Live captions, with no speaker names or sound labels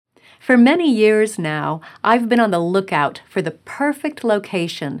For many years now, I've been on the lookout for the perfect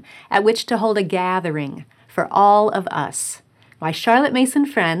location at which to hold a gathering for all of us, my Charlotte Mason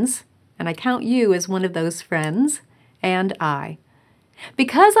friends, and I count you as one of those friends, and I.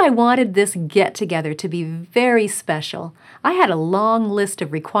 Because I wanted this get-together to be very special, I had a long list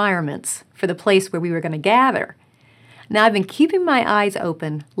of requirements for the place where we were going to gather. Now, I've been keeping my eyes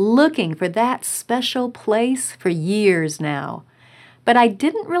open, looking for that special place for years now. But I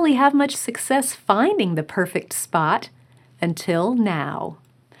didn't really have much success finding the perfect spot until now.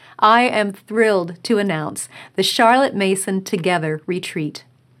 I am thrilled to announce the Charlotte Mason Together Retreat.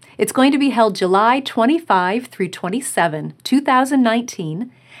 It's going to be held July 25 through 27,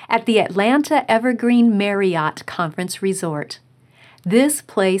 2019, at the Atlanta Evergreen Marriott Conference Resort. This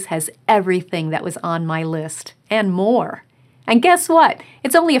place has everything that was on my list, and more. And guess what?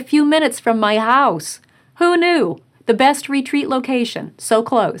 It's only a few minutes from my house. Who knew? The best retreat location, so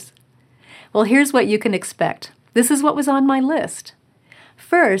close. Well, here's what you can expect. This is what was on my list.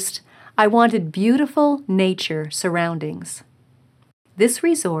 First, I wanted beautiful nature surroundings. This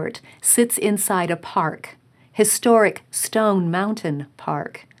resort sits inside a park, historic Stone Mountain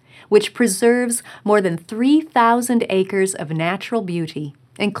Park, which preserves more than 3,000 acres of natural beauty,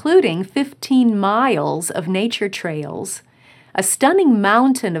 including 15 miles of nature trails, a stunning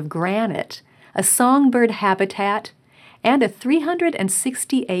mountain of granite, a songbird habitat, and a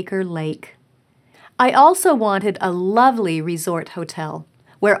 360-acre lake. I also wanted a lovely resort hotel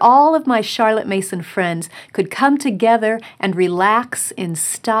where all of my Charlotte Mason friends could come together and relax in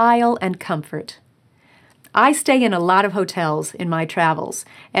style and comfort. I stay in a lot of hotels in my travels,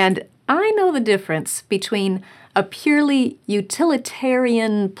 and I know the difference between a purely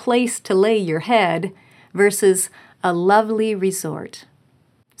utilitarian place to lay your head versus a lovely resort.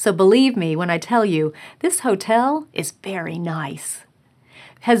 So believe me when I tell you, this hotel is very nice.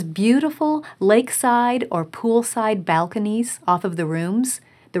 It has beautiful lakeside or poolside balconies off of the rooms.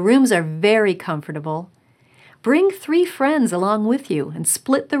 The rooms are very comfortable. Bring 3 friends along with you and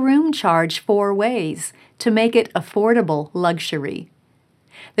split the room charge 4 ways to make it affordable luxury.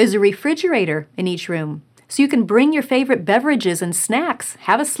 There's a refrigerator in each room, so you can bring your favorite beverages and snacks,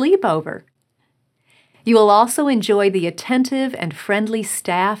 have a sleepover. You will also enjoy the attentive and friendly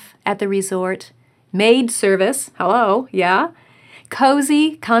staff at the resort, maid service, hello, yeah,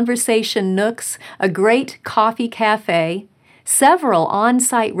 cozy conversation nooks, a great coffee cafe, several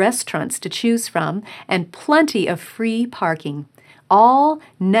on-site restaurants to choose from, and plenty of free parking, all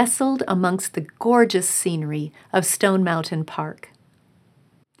nestled amongst the gorgeous scenery of Stone Mountain Park.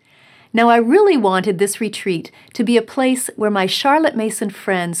 Now, I really wanted this retreat to be a place where my Charlotte Mason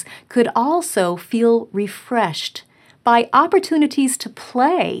friends could also feel refreshed by opportunities to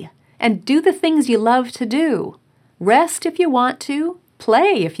play and do the things you love to do. Rest if you want to,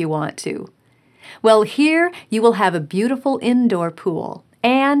 play if you want to. Well, here you will have a beautiful indoor pool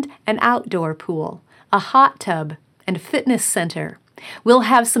and an outdoor pool, a hot tub, and a fitness center. We'll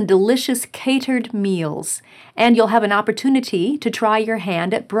have some delicious catered meals, and you'll have an opportunity to try your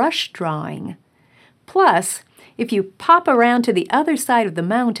hand at brush drawing. Plus, if you pop around to the other side of the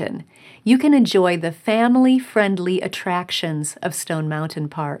mountain, you can enjoy the family-friendly attractions of Stone Mountain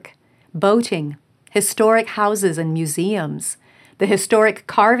Park. Boating, historic houses and museums, the historic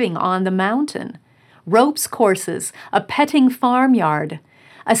carving on the mountain, ropes courses, a petting farmyard,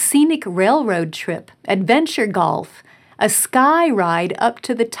 a scenic railroad trip, adventure golf, a sky ride up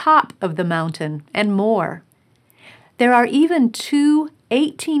to the top of the mountain, and more. There are even 2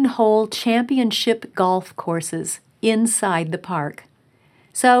 18-hole championship golf courses inside the park.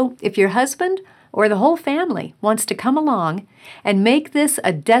 So if your husband or the whole family wants to come along and make this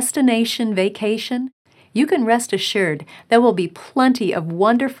a destination vacation, you can rest assured there will be plenty of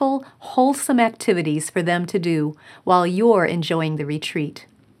wonderful, wholesome activities for them to do while you're enjoying the retreat.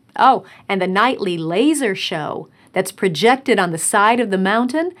 Oh, and the nightly laser show that's projected on the side of the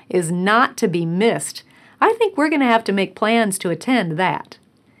mountain is not to be missed. I think we're going to have to make plans to attend that.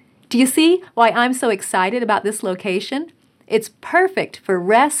 Do you see why I'm so excited about this location? It's perfect for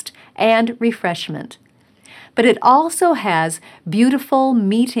rest and refreshment. But it also has beautiful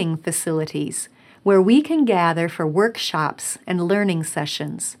meeting facilities where we can gather for workshops and learning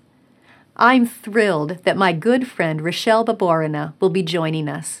sessions. I'm thrilled that my good friend Rochelle Baborina will be joining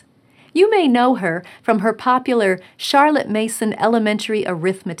us. You may know her from her popular Charlotte Mason Elementary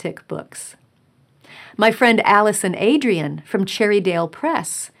Arithmetic books. My friend Allison Adrian from Cherrydale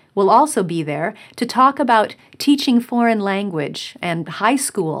Press will also be there to talk about teaching foreign language and high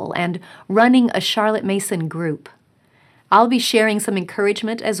school and running a Charlotte Mason group. I'll be sharing some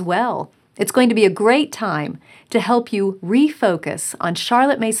encouragement as well It's going to be a great time to help you refocus on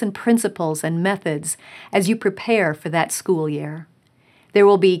Charlotte Mason principles and methods as you prepare for that school year. There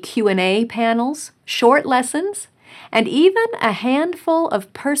will be Q&A panels, short lessons, and even a handful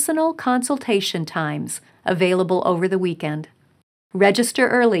of personal consultation times available over the weekend. Register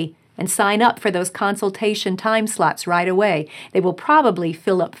early and sign up for those consultation time slots right away. They will probably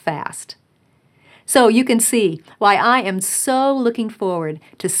fill up fast. So you can see why I am so looking forward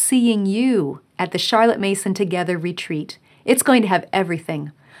to seeing you at the Charlotte Mason Together retreat. It's going to have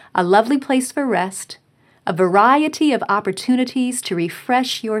everything: a lovely place for rest, a variety of opportunities to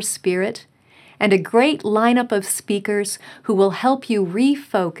refresh your spirit, and a great lineup of speakers who will help you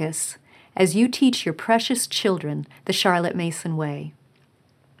refocus as you teach your precious children the Charlotte Mason way.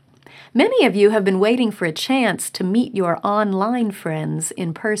 Many of you have been waiting for a chance to meet your online friends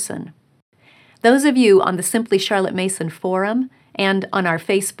in person. Those of you on the Simply Charlotte Mason forum and on our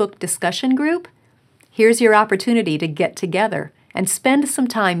Facebook discussion group, here's your opportunity to get together and spend some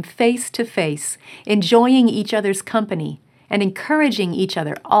time face-to-face, enjoying each other's company and encouraging each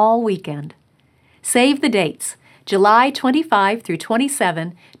other all weekend. Save the dates: July 25 through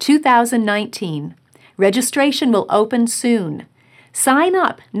 27, 2019. Registration will open soon. Sign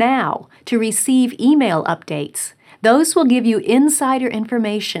up now to receive email updates. Those will give you insider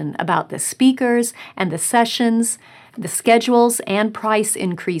information about the speakers and the sessions, the schedules, and price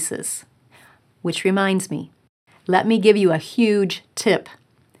increases. Which reminds me, let me give you a huge tip.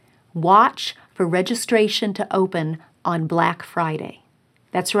 Watch for registration to open on Black Friday.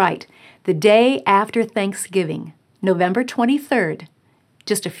 That's right, the day after Thanksgiving, November 23rd,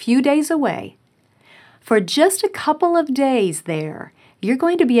 just a few days away. For just a couple of days there, you're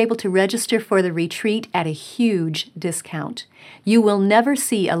going to be able to register for the retreat at a huge discount. You will never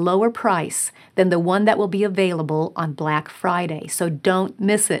see a lower price than the one that will be available on Black Friday, so don't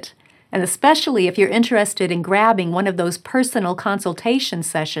miss it. And especially if you're interested in grabbing one of those personal consultation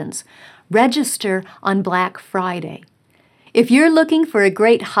sessions, register on Black Friday. If you're looking for a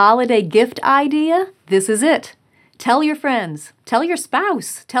great holiday gift idea, this is it. Tell your friends, tell your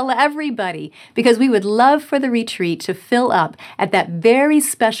spouse, tell everybody, because we would love for the retreat to fill up at that very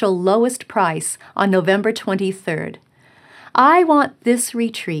special lowest price on November 23rd. I want this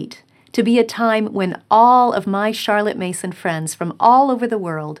retreat to be a time when all of my Charlotte Mason friends from all over the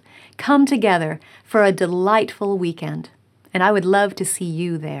world come together for a delightful weekend, and I would love to see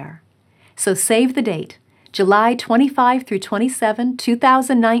you there. So save the date, July 25 through 27,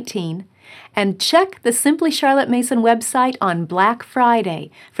 2019, and check the Simply Charlotte Mason website on Black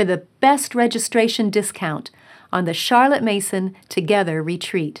Friday for the best registration discount on the Charlotte Mason Together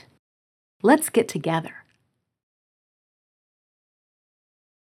retreat. Let's get together.